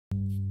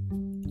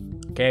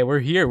Okay, we're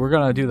here. We're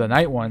gonna do the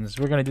night ones.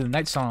 We're gonna do the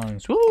night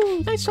songs.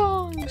 Woo! Night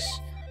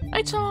songs!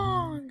 Night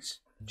songs!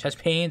 Chest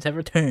pains have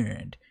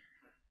returned.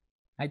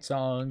 Night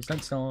songs,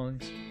 night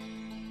songs.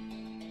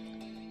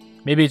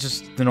 Maybe it's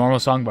just the normal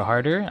song but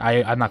harder.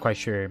 I'm not quite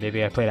sure.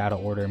 Maybe I played out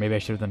of order. Maybe I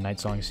should have done night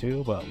songs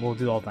too, but we'll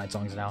do all the night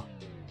songs now.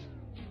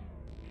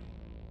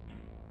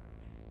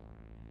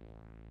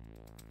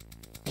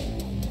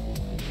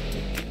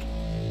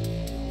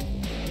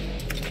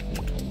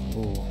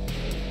 Ooh.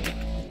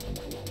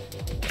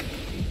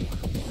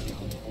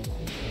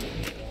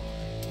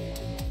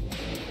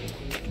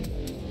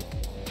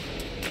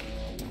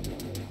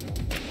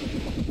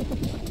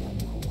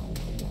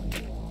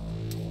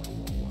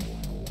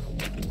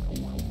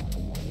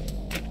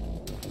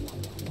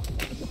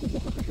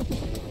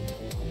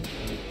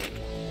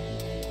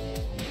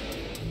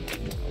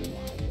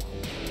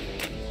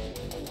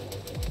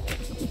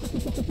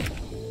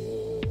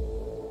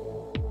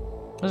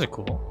 Those are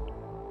cool.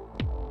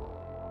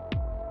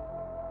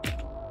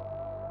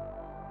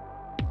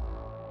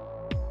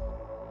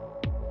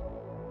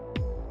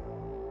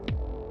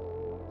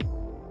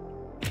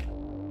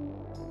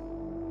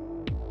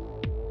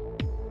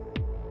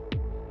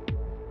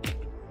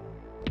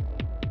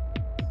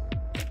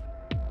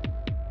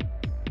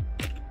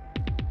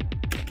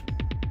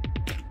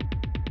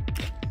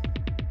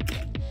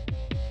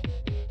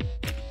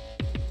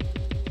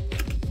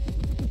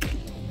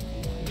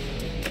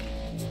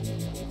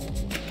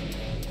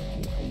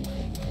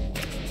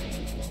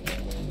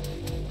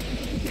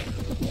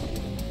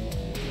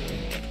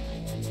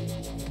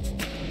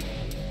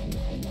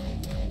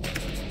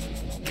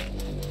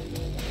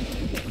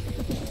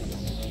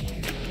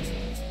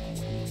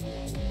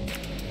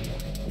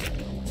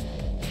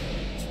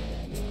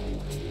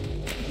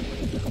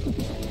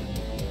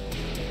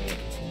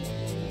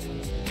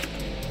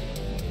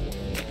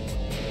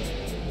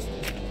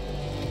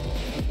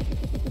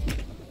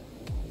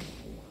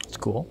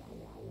 Cool.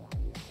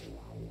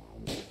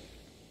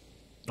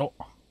 Oh.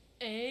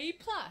 A+.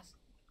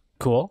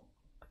 Cool.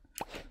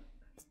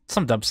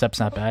 Some dubstep's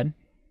not bad.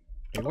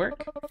 Good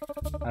work.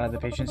 The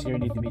patients here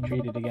need to be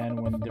treated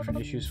again when different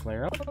issues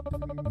flare up.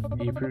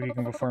 If you prove you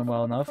can perform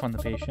well enough on the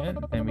patient,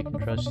 then we can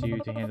trust you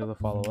to handle the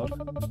follow-up.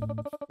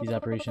 These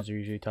operations are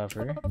usually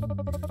tougher.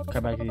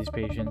 Come back to these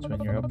patients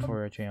when you're up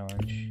for a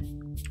challenge.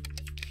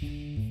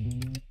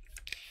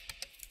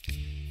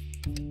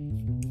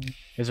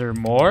 Is there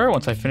more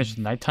once I finish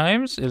the night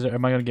times?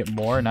 Am I gonna get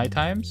more night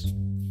times?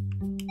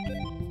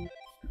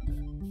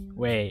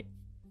 Wait.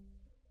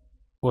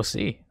 We'll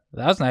see.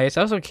 That was nice.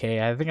 That was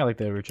okay. I think I like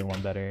the original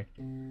one better.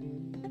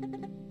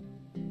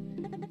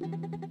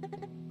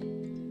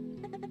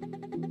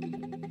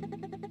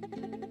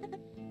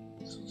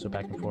 So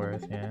back and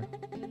forth, yeah.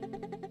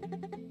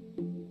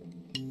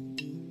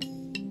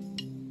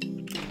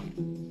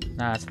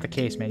 Nah, that's not the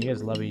case, man. You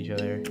guys love each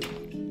other.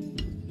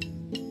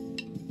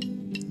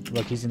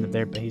 Look, he's in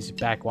there, but he's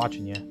back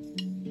watching you.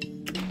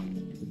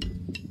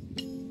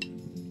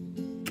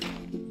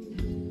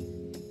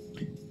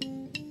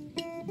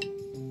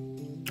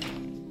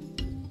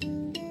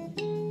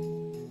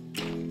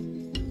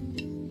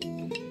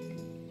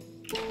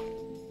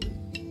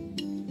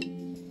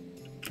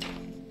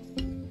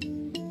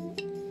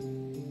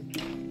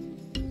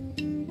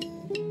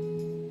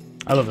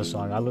 I love this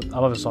song. I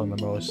love this song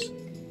the most.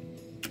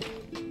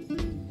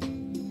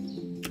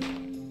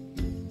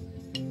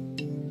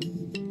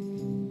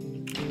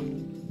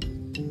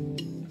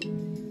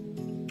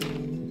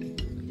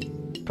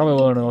 Probably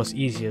one of the most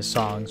easiest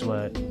songs,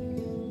 but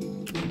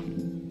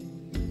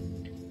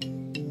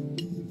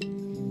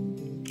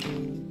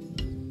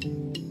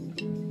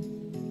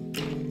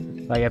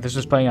like if this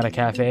was playing at a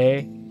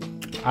cafe,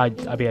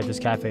 I'd be at this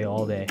cafe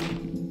all day.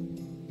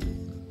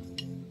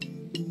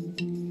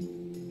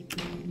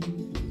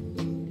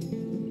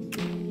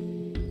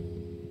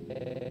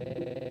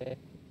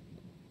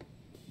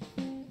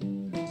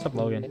 What's up,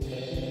 Logan?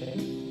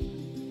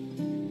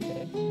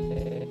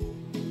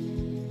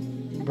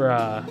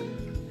 Bruh.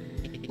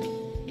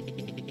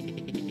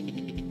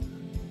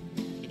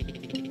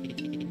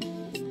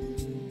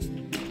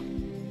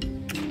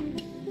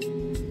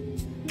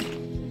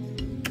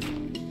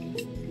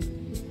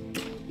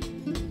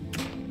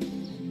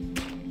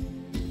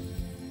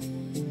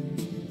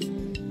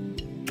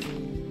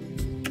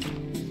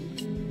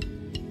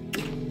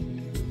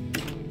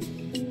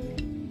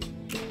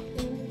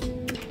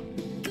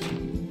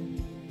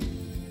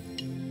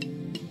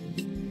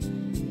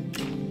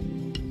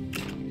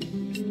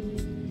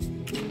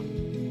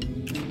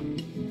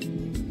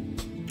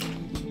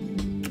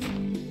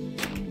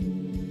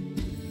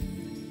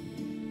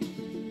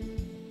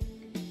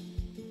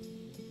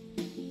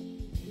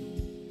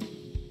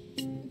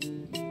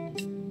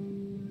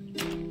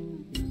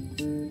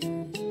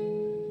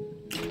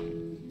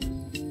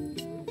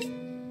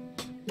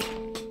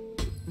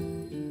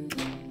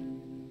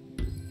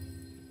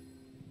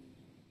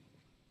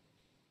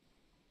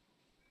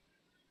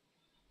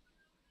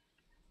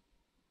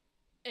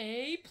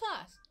 A+.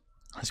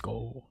 Let's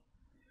go.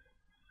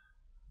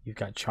 You've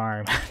got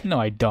charm. No,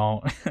 I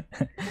don't.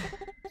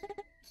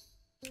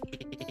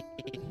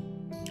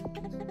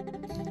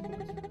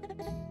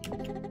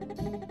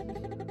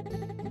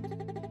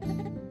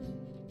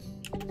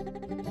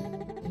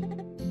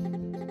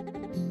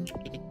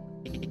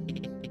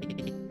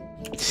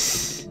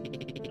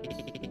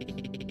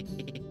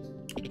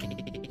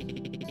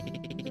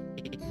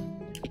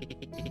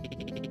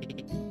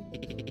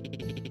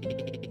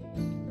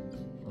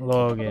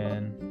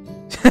 Logan.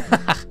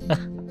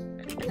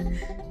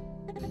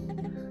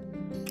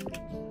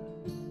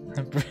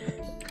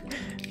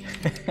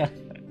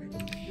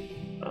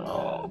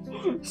 Oh,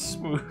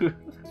 smooth.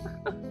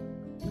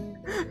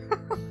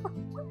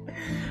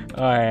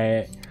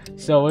 Alright,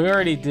 so we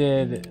already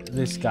did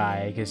this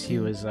guy because he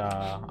was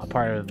a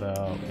part of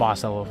the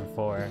boss level for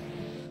 4.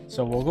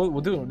 So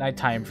we'll do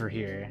nighttime for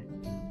here,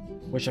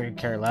 which I could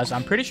care less.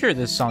 I'm pretty sure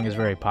this song is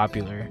very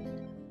popular.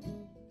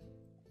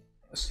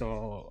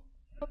 So,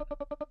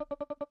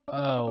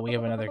 oh, we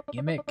have another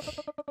gimmick.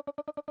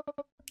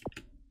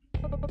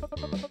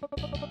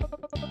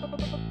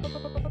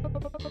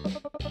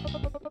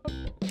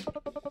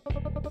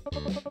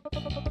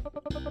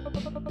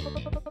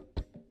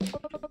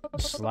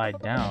 Slide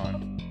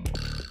down.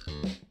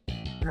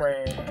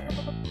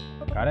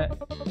 Got it?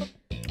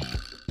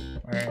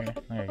 There,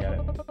 I got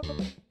it.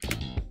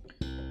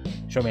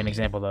 Show me an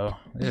example though.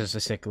 This is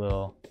a sick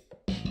little.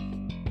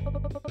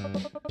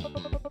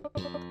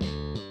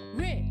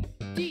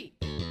 Ready,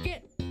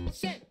 get,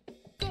 set,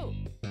 go.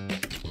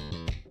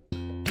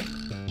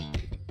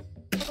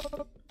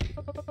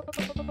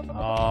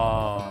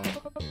 Oh.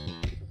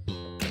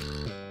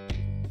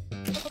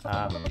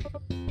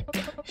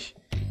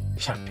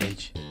 Shut up,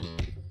 Paige.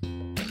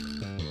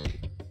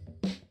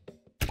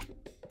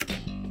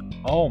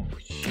 Oh,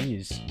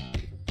 jeez.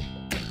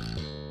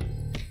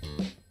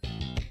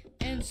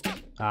 And stop.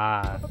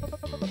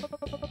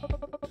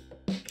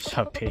 Shut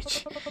up,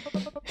 Paige.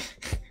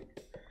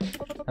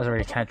 That's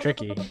already kind of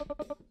tricky.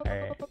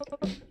 Alright.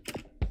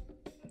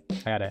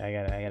 I got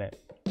it.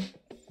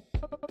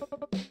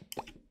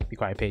 Be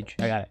quiet, Paige.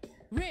 I got it.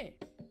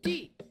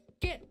 Ready,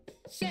 get,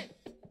 set,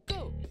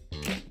 go.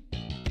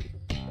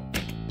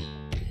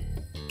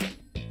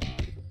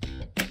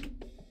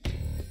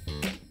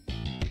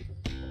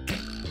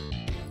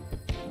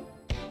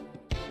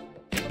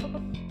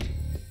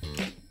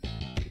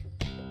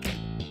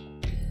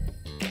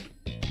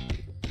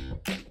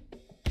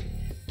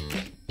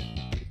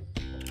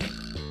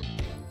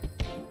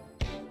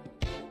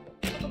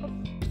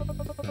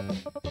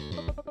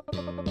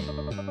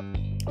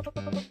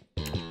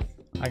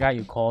 I got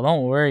you, Cole.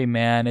 Don't worry,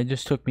 man. It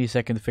just took me a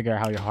second to figure out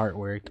how your heart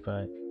worked,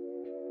 but...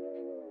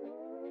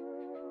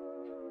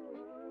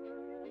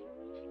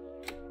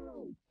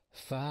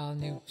 File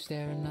new,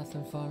 staring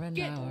nothing for an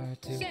hour or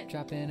two.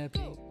 Dropping a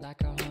beat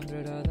like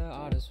 100 other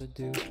artists would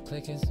do.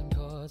 Clicking some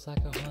chords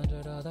like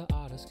 100 other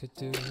artists could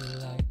do.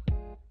 Like,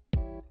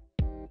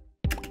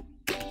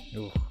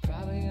 Ooh.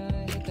 probably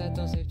gonna hit that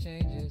don't save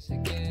changes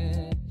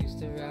again. Used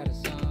to write a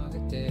song a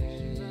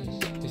day.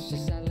 It's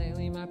just that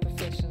lately my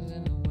perfection's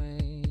in the way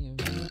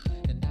of me,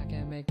 and I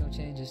can't make no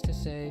changes to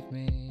save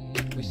me.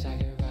 Wish I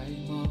could write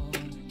more,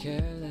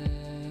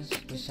 careless.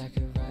 Wish I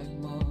could write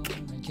more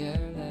and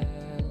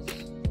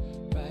careless.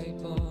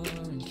 Write more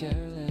and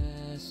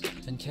careless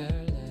and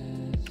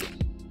careless.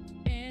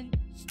 And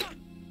stop.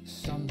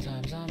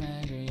 Sometimes I'm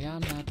angry,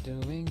 I'm not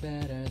doing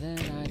better than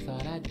I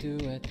thought I'd do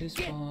at this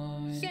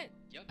point. Set,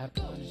 I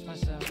punish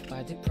myself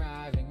by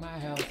depriving my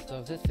health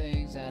of the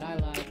things that I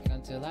like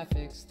until I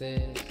fix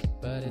this.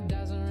 But it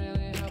doesn't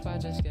really help, I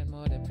just get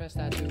more depressed.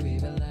 I do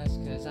even less,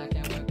 cause I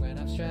can't work when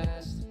I'm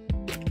stressed.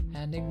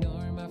 And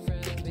ignoring my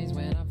friends means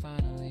when I'm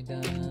finally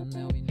done,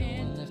 there'll be no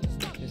one left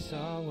to make this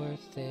all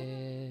worth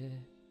it.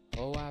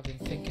 Oh, I've been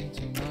thinking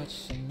too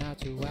much, and now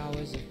 2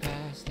 hours have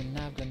passed, and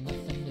I've got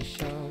nothing to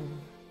show.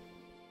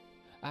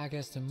 I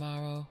guess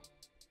tomorrow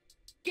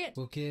get,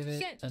 we'll give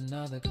it set,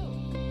 another go.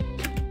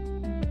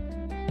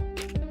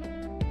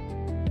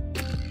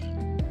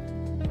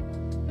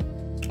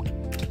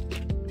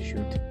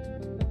 Shoot.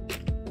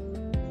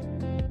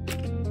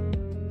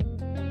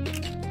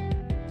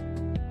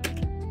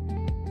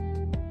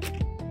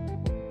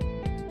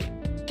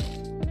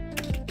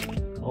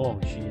 Oh,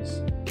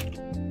 jeez.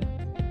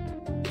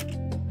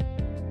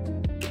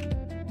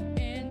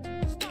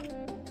 and stop.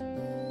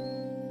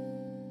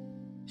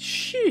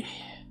 Shit.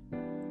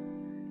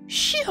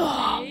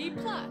 A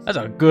plus. That's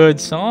a good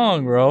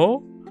song,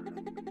 bro.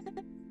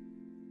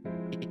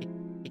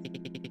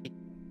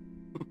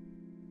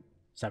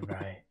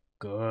 Samurai.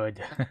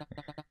 Good.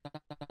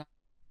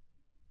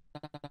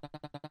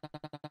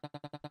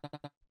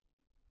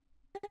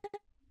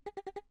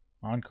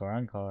 Encore,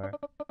 encore.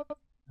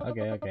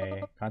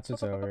 Okay.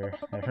 Concert's over.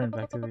 I turned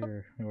back to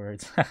the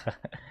words. Go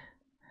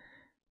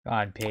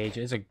on, Paige.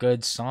 It's a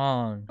good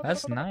song.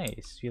 That's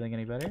nice. Feeling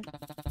any better?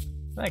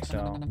 I think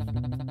so.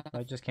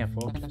 I just can't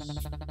focus.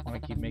 I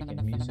want to keep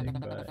making music,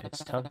 but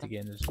it's tough to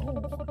get in the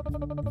zone.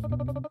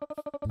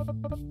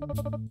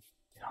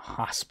 In a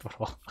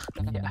hospital.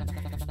 Yeah.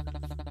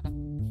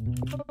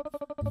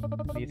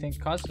 What do you think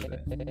causes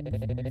it?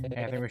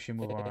 Hey, I think we should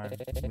move on.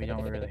 We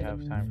don't really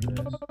have time for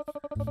this.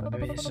 But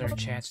maybe this is our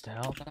chance to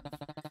help.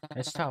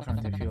 It's tough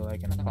not to feel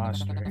like an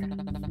imposter.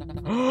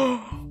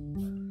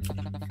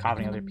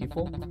 Copying other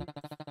people?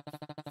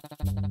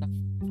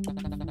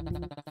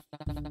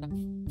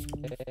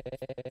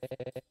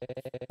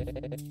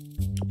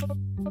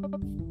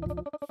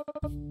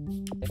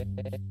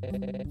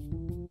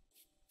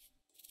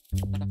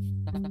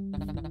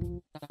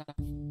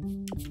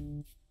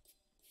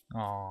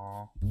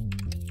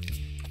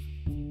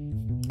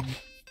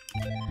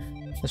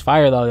 It's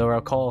fire though,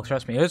 bro. Cole,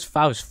 trust me. I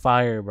was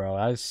fire, bro.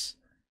 I was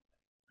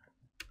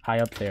high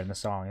up there in the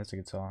song. It's a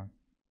good song.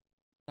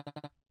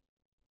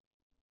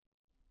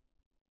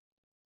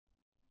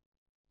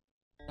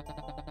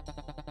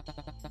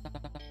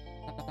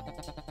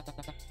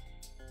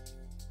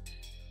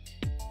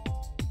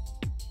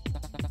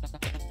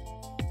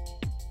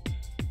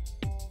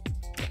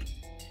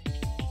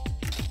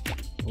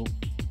 Oh,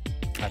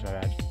 that's my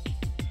bad.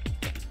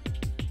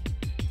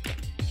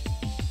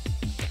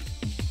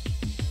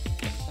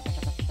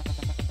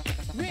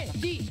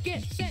 Ready,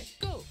 get set,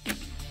 go.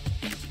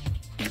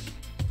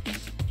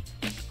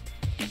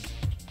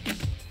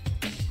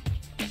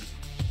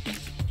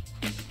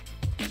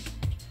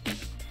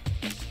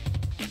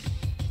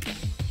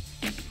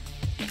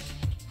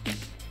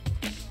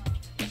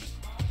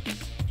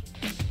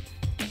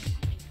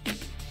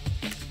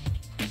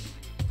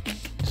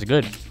 This is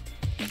good.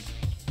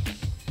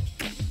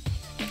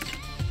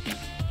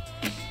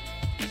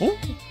 Ooh.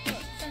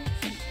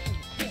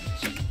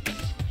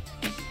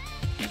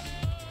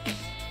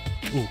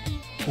 Ooh,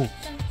 ooh,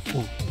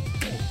 ooh,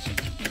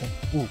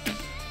 ooh, ooh.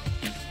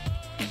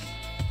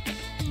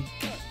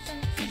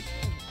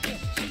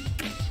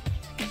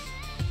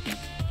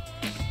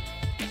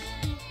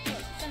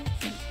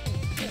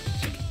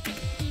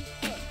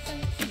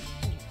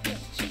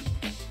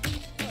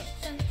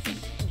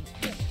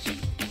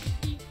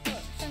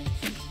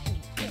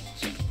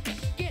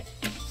 Get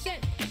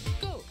set,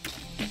 go.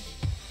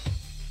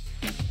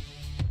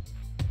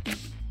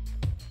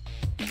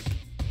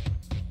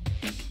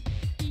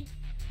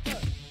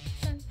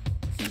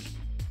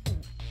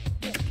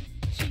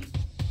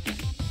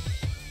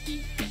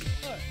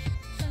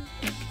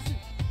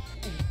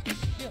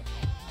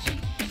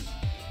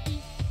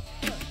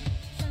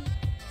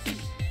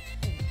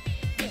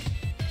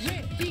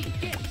 Ready,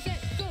 get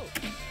set, go.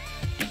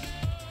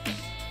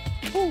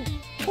 Ooh,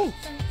 ooh.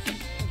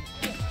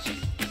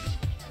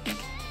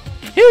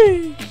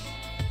 Hey.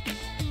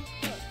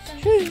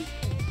 Hey.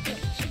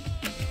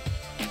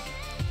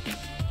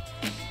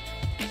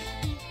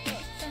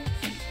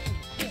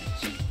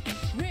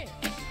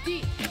 Ready,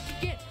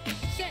 get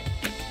set,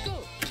 go.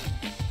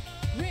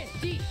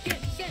 Ready,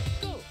 get set,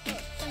 go.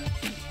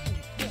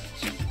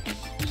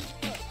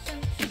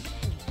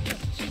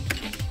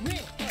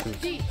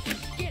 Ready,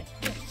 get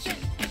set,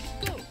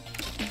 go.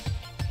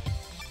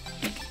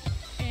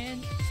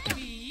 And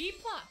speed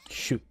plot.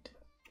 Shoot.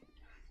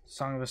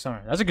 Song of the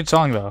summer. That's a good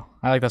song though.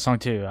 I like that song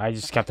too. I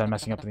just kept on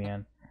messing up in the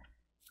end.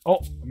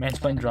 Oh, man's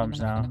playing drums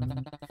now.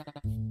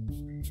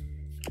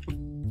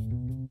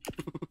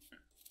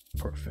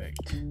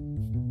 Perfect.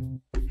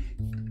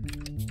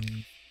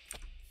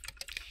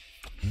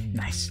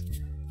 Nice.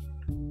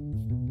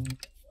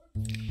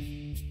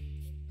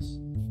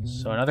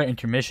 So another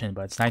intermission,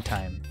 but it's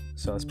nighttime.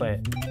 So let's play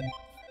it.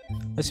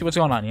 Let's see what's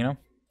going on, you know?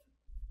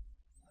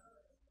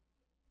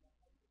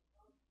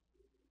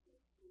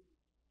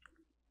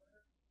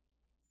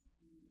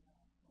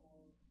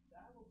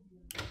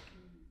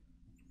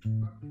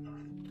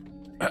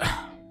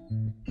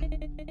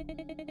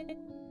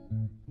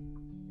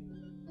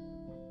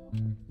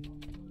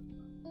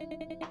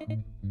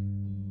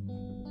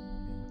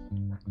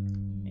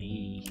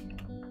 Hey.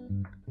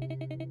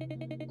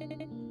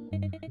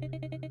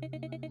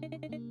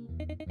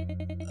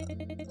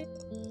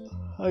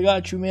 I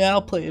got you, man.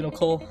 I'll play it,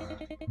 Nicole.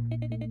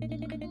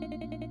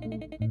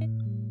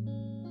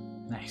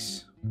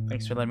 Nice.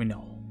 Thanks for letting me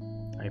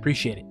know. I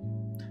appreciate it.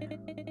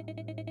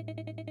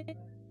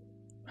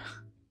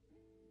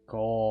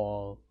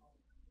 Cool.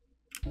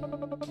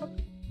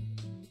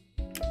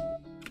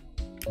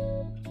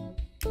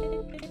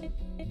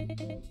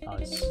 Oh,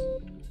 it's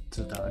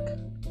a dog.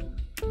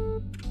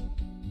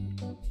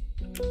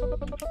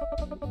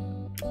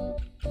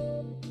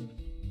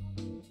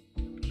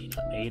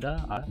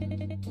 Ada?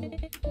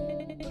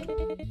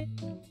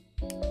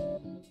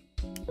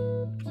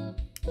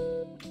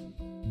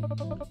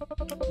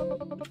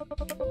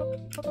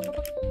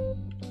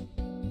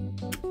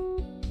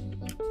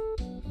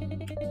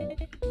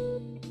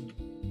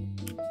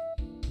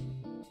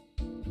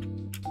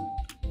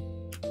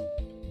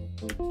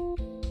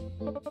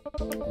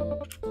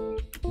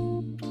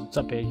 What's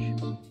up, Paige?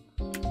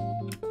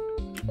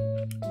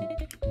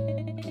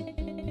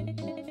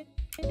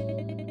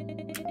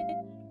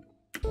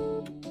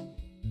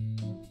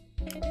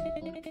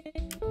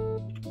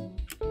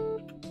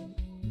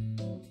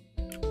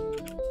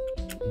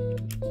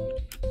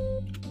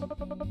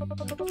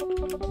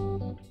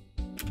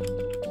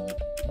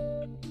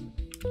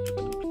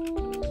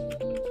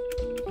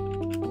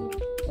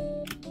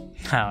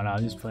 I don't know,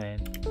 I'm just playing.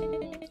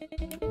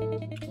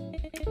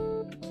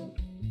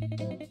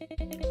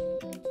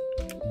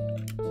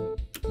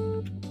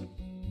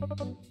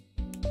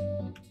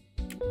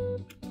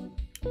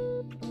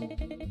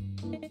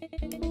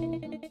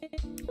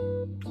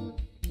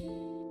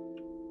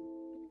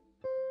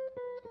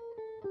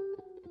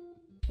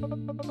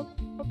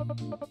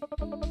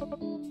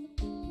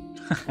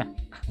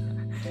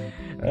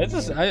 It's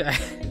just,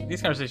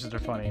 these conversations are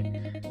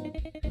funny.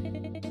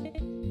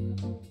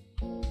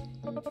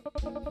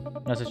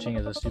 No such thing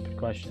as a stupid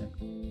question.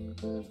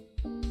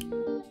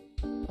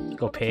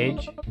 Go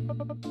page.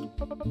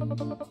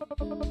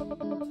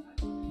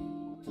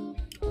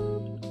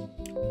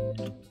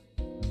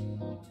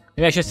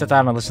 Maybe I should sit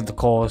down and listen to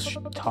Cole's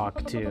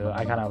talk too.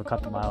 I kind of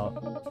cut them out.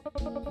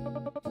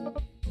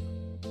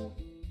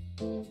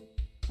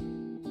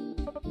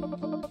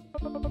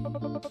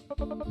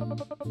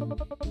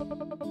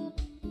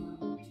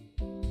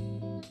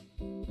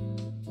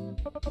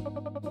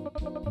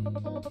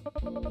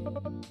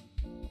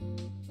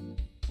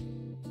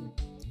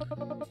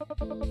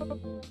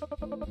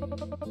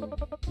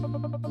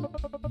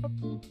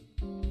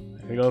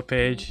 There we go,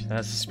 Paige.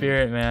 That's the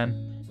spirit,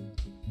 man.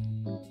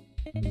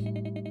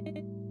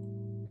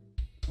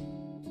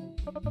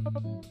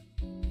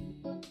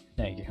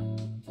 Thank you.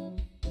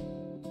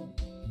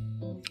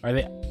 Are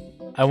they?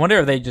 I wonder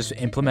if they just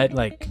implement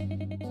like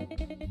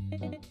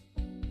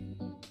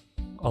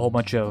a whole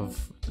bunch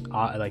of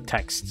like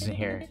texts in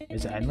here.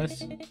 Is it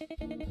endless?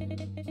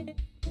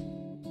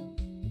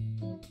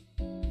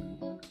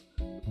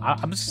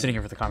 I'm just sitting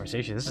here for the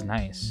conversation. This is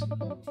nice.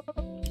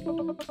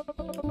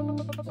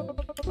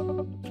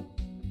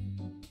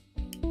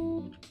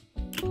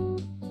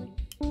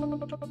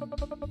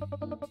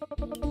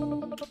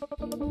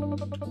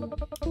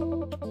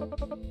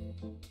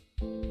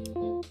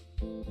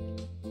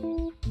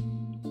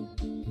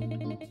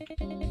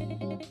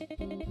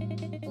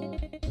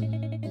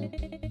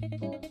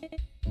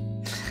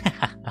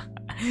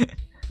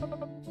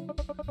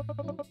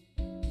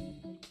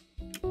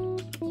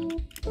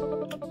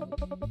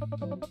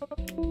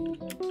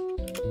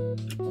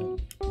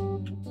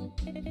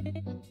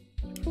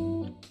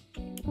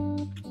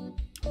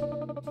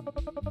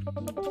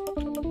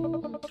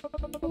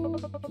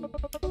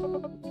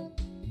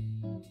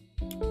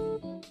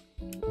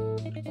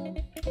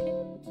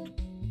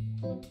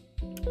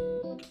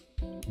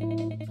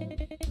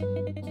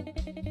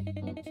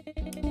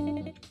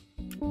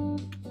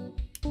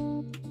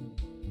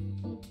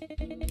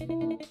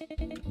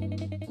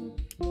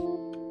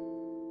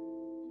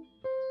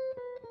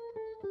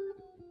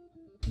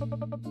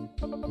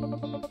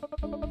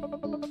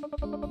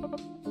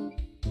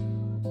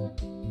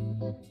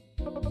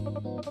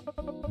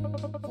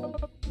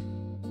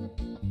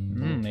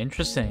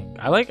 Interesting.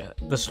 I like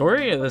the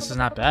story of this is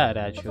not bad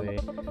actually.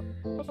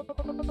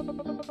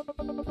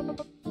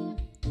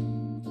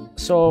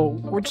 So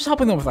we're just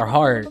helping them with our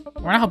heart.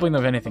 We're not helping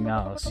them with anything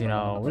else, you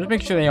know. We're just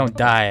making sure they don't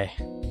die.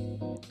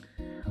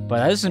 But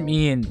that doesn't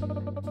mean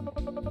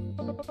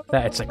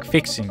that it's like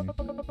fixing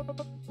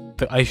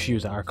the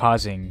issues that are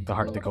causing the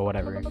heart to go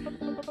whatever.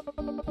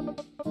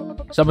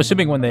 So I'm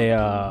assuming when they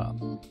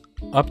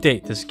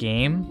update this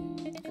game,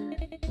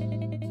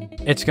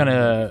 it's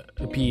gonna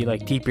be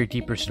like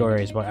deeper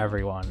stories about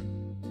everyone,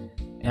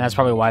 and that's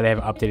probably why they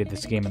haven't updated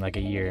this game in like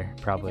a year,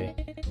 probably.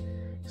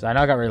 So I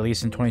know it got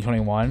released in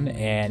 2021,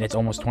 and it's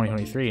almost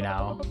 2023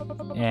 now,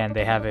 and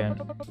they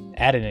haven't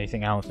added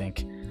anything, I don't think.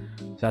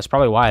 So that's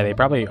probably why they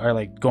probably are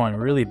like going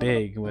really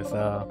big with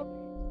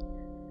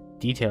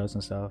details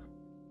and stuff.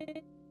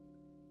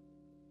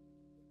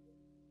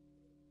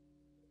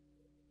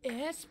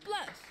 S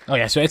plus. Oh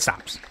yeah, so it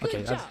stops. Okay,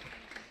 Good that's job.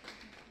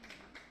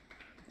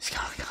 it's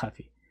got a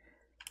copy.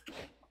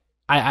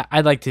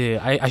 I'd like to.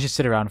 I should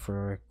sit around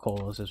for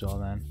colas as well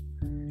then.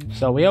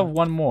 So we have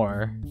one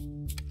more.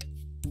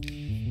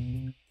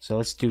 So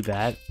let's do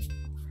that.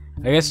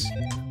 I guess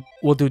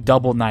we'll do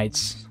double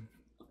nights.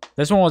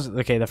 This one was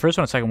okay. The first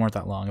one and second weren't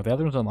that long. If the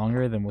other ones are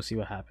longer, then we'll see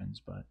what happens.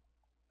 But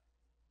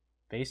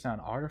based on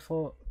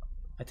artful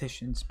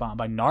addition spawned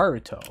by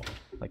Naruto,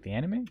 like the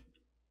anime.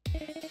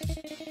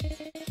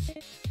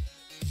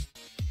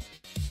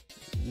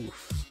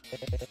 Oof.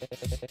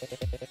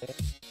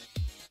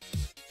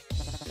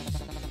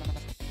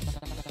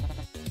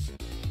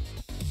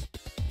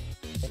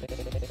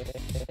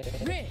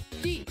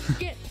 Ready,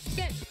 get,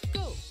 set,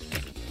 go.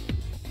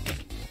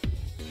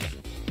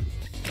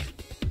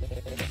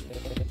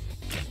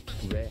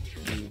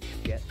 Ready,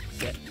 get,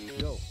 set,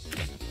 go.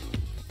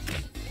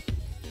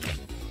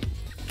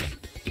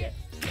 Get,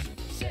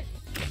 set,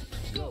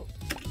 go.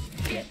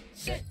 Get,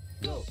 set,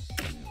 go.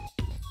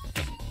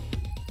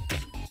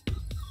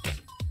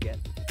 Get,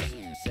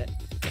 set,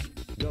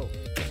 go.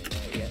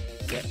 Get,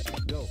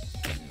 set, go.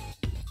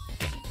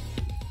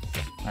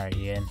 Alright,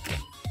 Ian.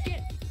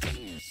 Get,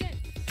 set,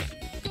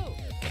 go.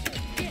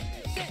 Get,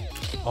 set,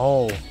 go.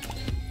 Oh,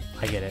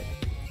 I get it.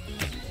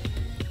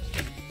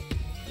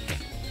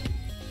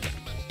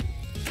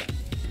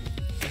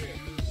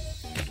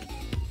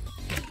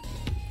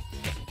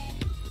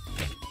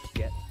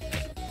 Get,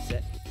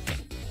 set,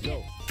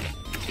 go.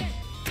 Set,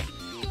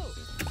 go.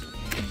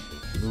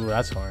 Ooh,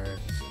 that's hard.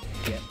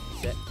 Get,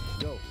 set,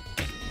 go.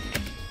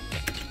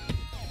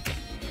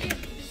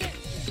 Set,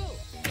 go.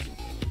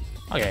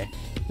 Okay.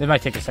 This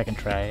might take a second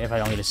try if I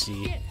don't get a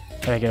C.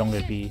 If I get only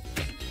a B.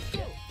 Go.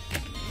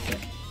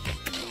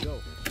 Go.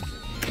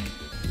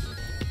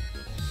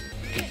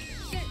 Get,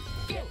 set,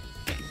 go.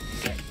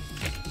 Set,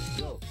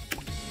 go.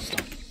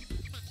 Stop.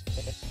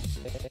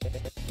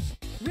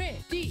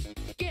 Ready,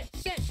 get,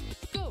 set,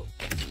 go.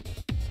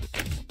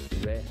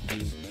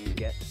 Ready,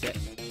 get, set,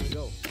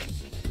 go.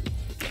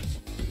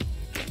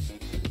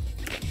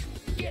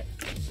 Get,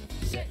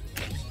 set,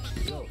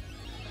 go.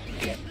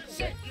 Get,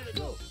 set,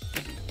 go.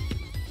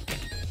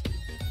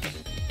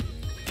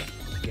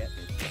 Get,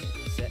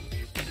 set,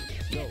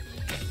 go.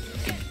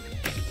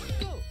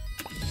 Go.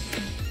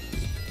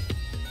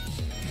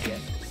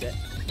 Get, set,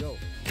 go.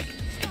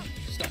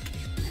 Stop.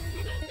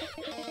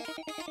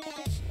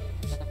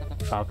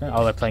 Falcon?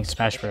 Oh, they're playing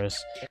Smash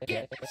Bros.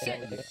 Get,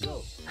 set, go.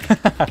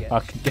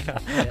 Falcon, yeah.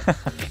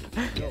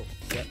 Go,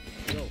 set,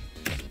 go.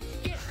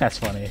 That's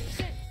funny.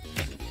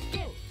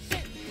 Go.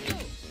 Set. Go.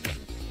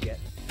 Get,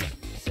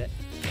 set,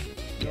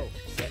 go.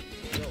 Set,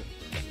 go.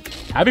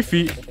 Happy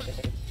feet.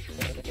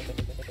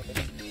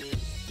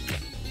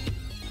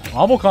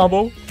 Combo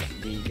combo.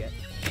 Get,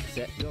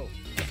 set, go.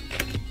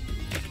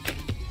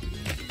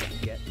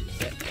 Get,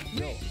 set,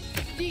 go.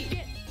 D.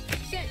 Get.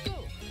 Set. Go.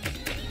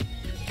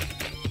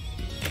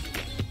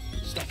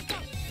 Stop.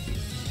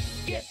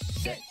 Get,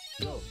 set,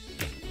 go.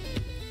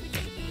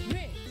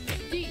 Ready.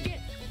 D. Get.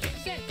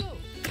 Set. Go.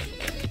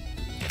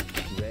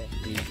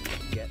 Ready,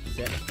 get,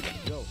 set,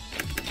 go.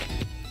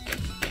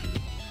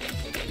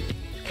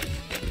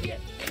 Get,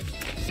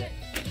 set,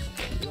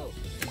 go.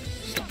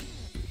 Stop.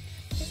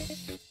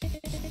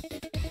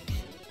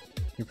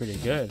 You're pretty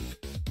good.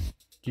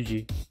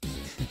 GG.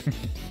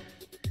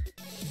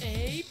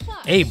 A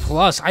plus. A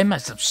plus. I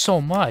messed up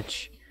so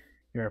much.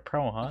 You're a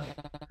pro, huh?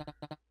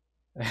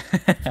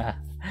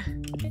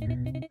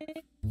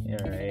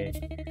 Yeah, right.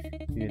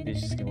 Dude, the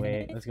dishes can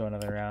wait. Let's go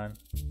another round.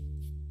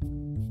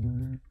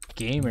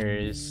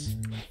 Gamers.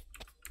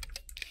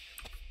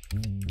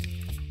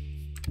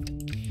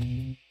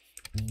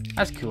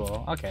 That's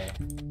cool. Okay.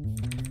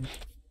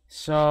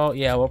 So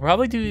yeah, we'll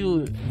probably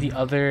do the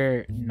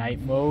other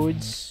night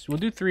modes. We'll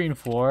do 3 and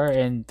 4,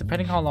 and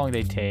depending how long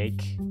they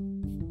take,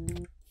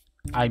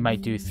 I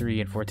might do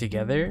 3 and 4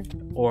 together,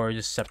 or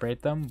just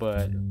separate them.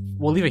 But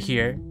we'll leave it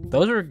here.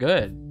 Those were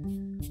good.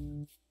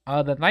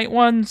 The night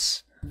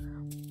ones,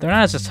 they're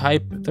not as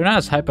hype. They're not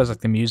as hype as like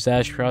the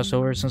Mustache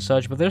crossovers and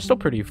such, but they're still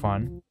pretty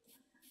fun.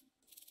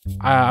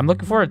 I'm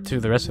looking forward to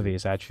the rest of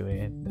these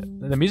actually.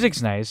 The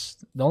music's nice.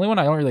 The only one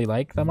I don't really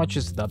like that much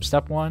is the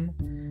dubstep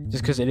one,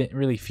 just because it didn't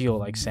really feel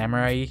like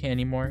samurai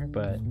anymore.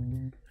 But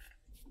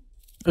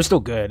they're still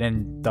good,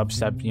 and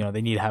dubstep, you know,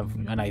 they need to have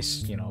a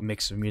nice, you know,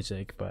 mix of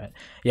music. But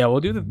yeah, we'll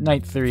do the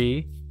night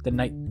threes,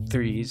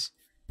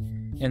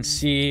 and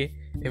see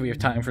if we have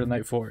time for the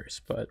night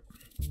 4s. But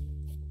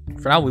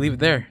for now, we'll leave it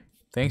there.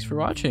 Thanks for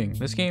watching.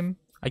 This game,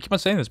 I keep on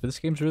saying this, but this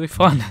game's really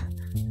fun.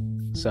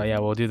 So yeah,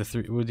 we'll do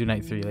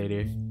night 3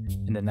 later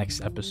in the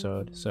next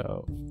episode.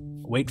 So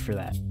wait for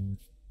that.